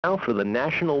Now for the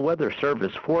National Weather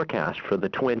Service forecast for the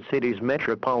Twin Cities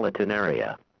metropolitan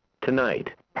area. Tonight,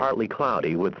 partly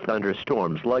cloudy with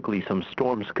thunderstorms, likely some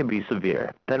storms can be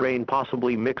severe, then rain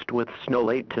possibly mixed with snow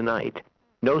late tonight.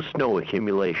 No snow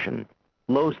accumulation.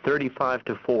 Lows 35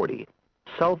 to 40.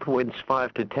 South winds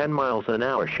 5 to 10 miles an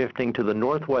hour shifting to the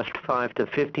northwest 5 to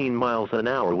 15 miles an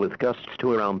hour with gusts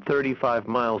to around 35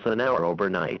 miles an hour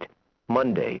overnight.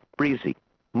 Monday, breezy.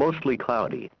 Mostly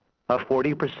cloudy. A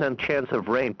 40% chance of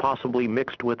rain possibly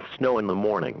mixed with snow in the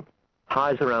morning.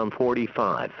 Highs around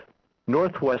 45.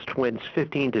 Northwest winds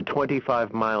 15 to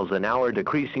 25 miles an hour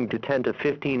decreasing to 10 to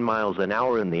 15 miles an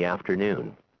hour in the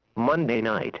afternoon. Monday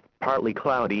night, partly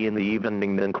cloudy in the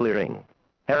evening then clearing.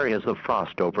 Areas of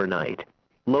frost overnight.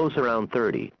 Lows around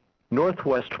 30.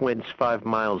 Northwest winds 5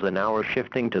 miles an hour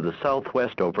shifting to the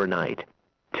southwest overnight.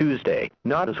 Tuesday,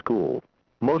 not as cool.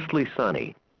 Mostly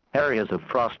sunny. Areas of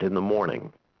frost in the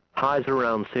morning. Highs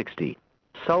around 60.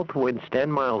 South winds 10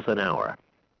 miles an hour.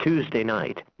 Tuesday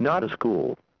night, not as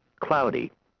cool. Cloudy.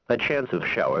 A chance of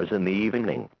showers in the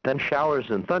evening, then showers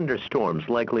and thunderstorms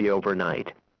likely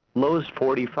overnight. Lows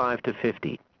 45 to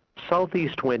 50.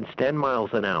 Southeast winds 10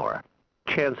 miles an hour.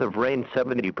 Chance of rain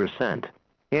 70%.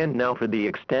 And now for the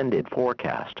extended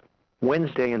forecast.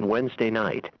 Wednesday and Wednesday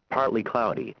night, partly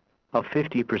cloudy. A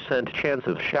 50% chance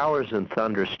of showers and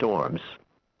thunderstorms.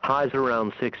 Highs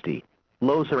around 60.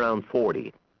 Lows around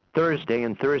 40. Thursday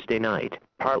and Thursday night,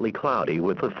 partly cloudy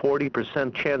with a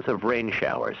 40% chance of rain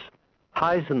showers.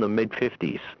 Highs in the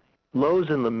mid-50s.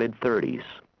 Lows in the mid-30s.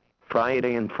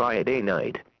 Friday and Friday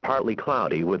night, partly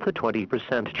cloudy with a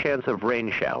 20% chance of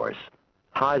rain showers.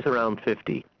 Highs around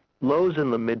 50. Lows in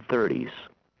the mid-30s.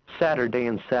 Saturday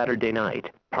and Saturday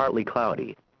night, partly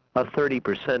cloudy. A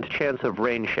 30% chance of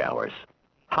rain showers.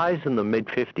 Highs in the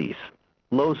mid-50s.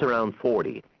 Lows around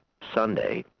 40.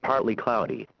 Sunday, partly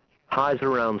cloudy. Highs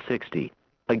around 60.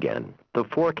 Again, the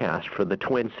forecast for the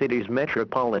Twin Cities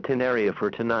metropolitan area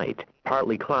for tonight,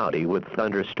 partly cloudy with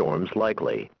thunderstorms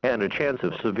likely, and a chance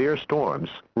of severe storms,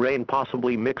 rain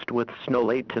possibly mixed with snow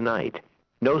late tonight.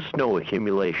 No snow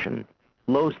accumulation.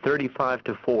 Lows 35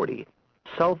 to 40.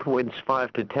 South winds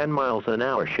 5 to 10 miles an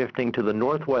hour shifting to the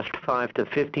northwest 5 to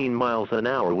 15 miles an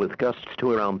hour with gusts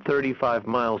to around 35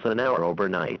 miles an hour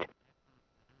overnight.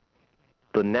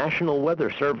 The National Weather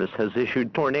Service has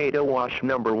issued Tornado Watch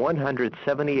number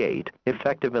 178,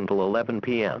 effective until 11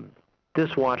 p.m.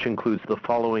 This watch includes the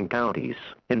following counties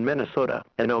in Minnesota: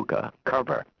 Anoka,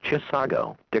 Carver,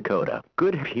 Chisago, Dakota,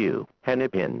 Goodhue,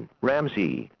 Hennepin,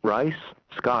 Ramsey, Rice,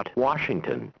 Scott,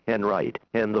 Washington, and Wright,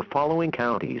 and the following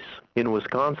counties in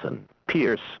Wisconsin: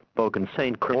 Pierce, Polk, and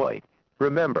St. Croix.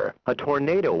 Remember, a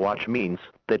tornado watch means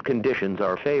that conditions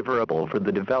are favorable for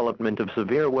the development of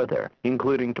severe weather,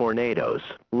 including tornadoes,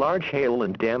 large hail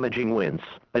and damaging winds,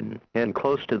 and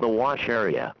close to the watch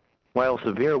area. While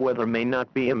severe weather may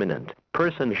not be imminent,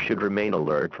 persons should remain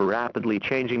alert for rapidly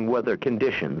changing weather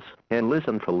conditions and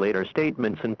listen for later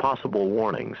statements and possible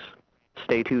warnings.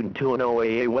 Stay tuned to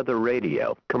NOAA Weather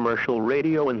Radio, commercial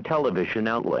radio and television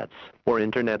outlets, or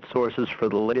internet sources for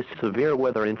the latest severe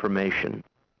weather information.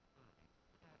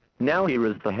 Now here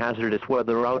is the hazardous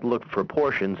weather outlook for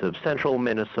portions of central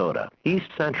Minnesota, east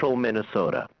central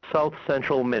Minnesota, south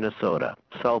central Minnesota,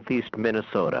 southeast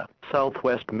Minnesota,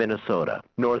 southwest Minnesota,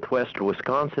 northwest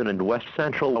Wisconsin, and west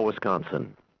central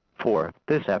Wisconsin. For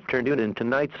this afternoon and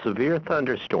tonight, severe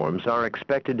thunderstorms are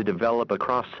expected to develop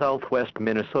across southwest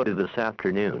Minnesota this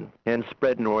afternoon and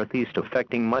spread northeast,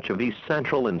 affecting much of east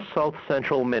central and south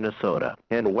central Minnesota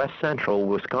and west central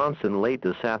Wisconsin late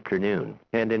this afternoon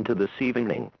and into this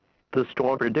evening. The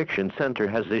Storm Prediction Center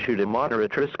has issued a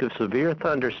moderate risk of severe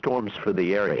thunderstorms for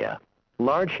the area.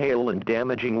 Large hail and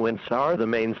damaging winds are the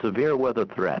main severe weather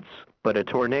threats, but a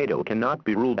tornado cannot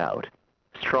be ruled out.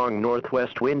 Strong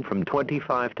northwest wind from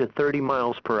 25 to 30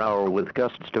 miles per hour with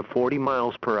gusts to 40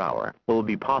 miles per hour will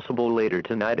be possible later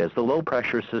tonight as the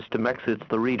low-pressure system exits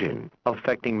the region,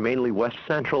 affecting mainly west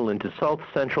central into south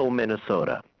central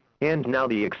Minnesota. And now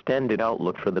the extended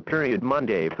outlook for the period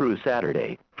Monday through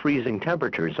Saturday. Freezing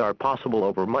temperatures are possible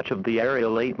over much of the area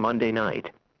late Monday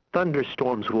night.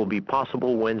 Thunderstorms will be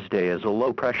possible Wednesday as a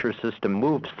low-pressure system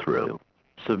moves through.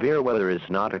 Severe weather is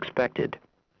not expected.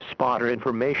 Spotter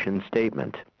information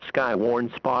statement.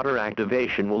 Skywarn spotter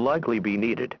activation will likely be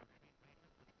needed.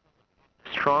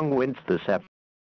 Strong winds this afternoon.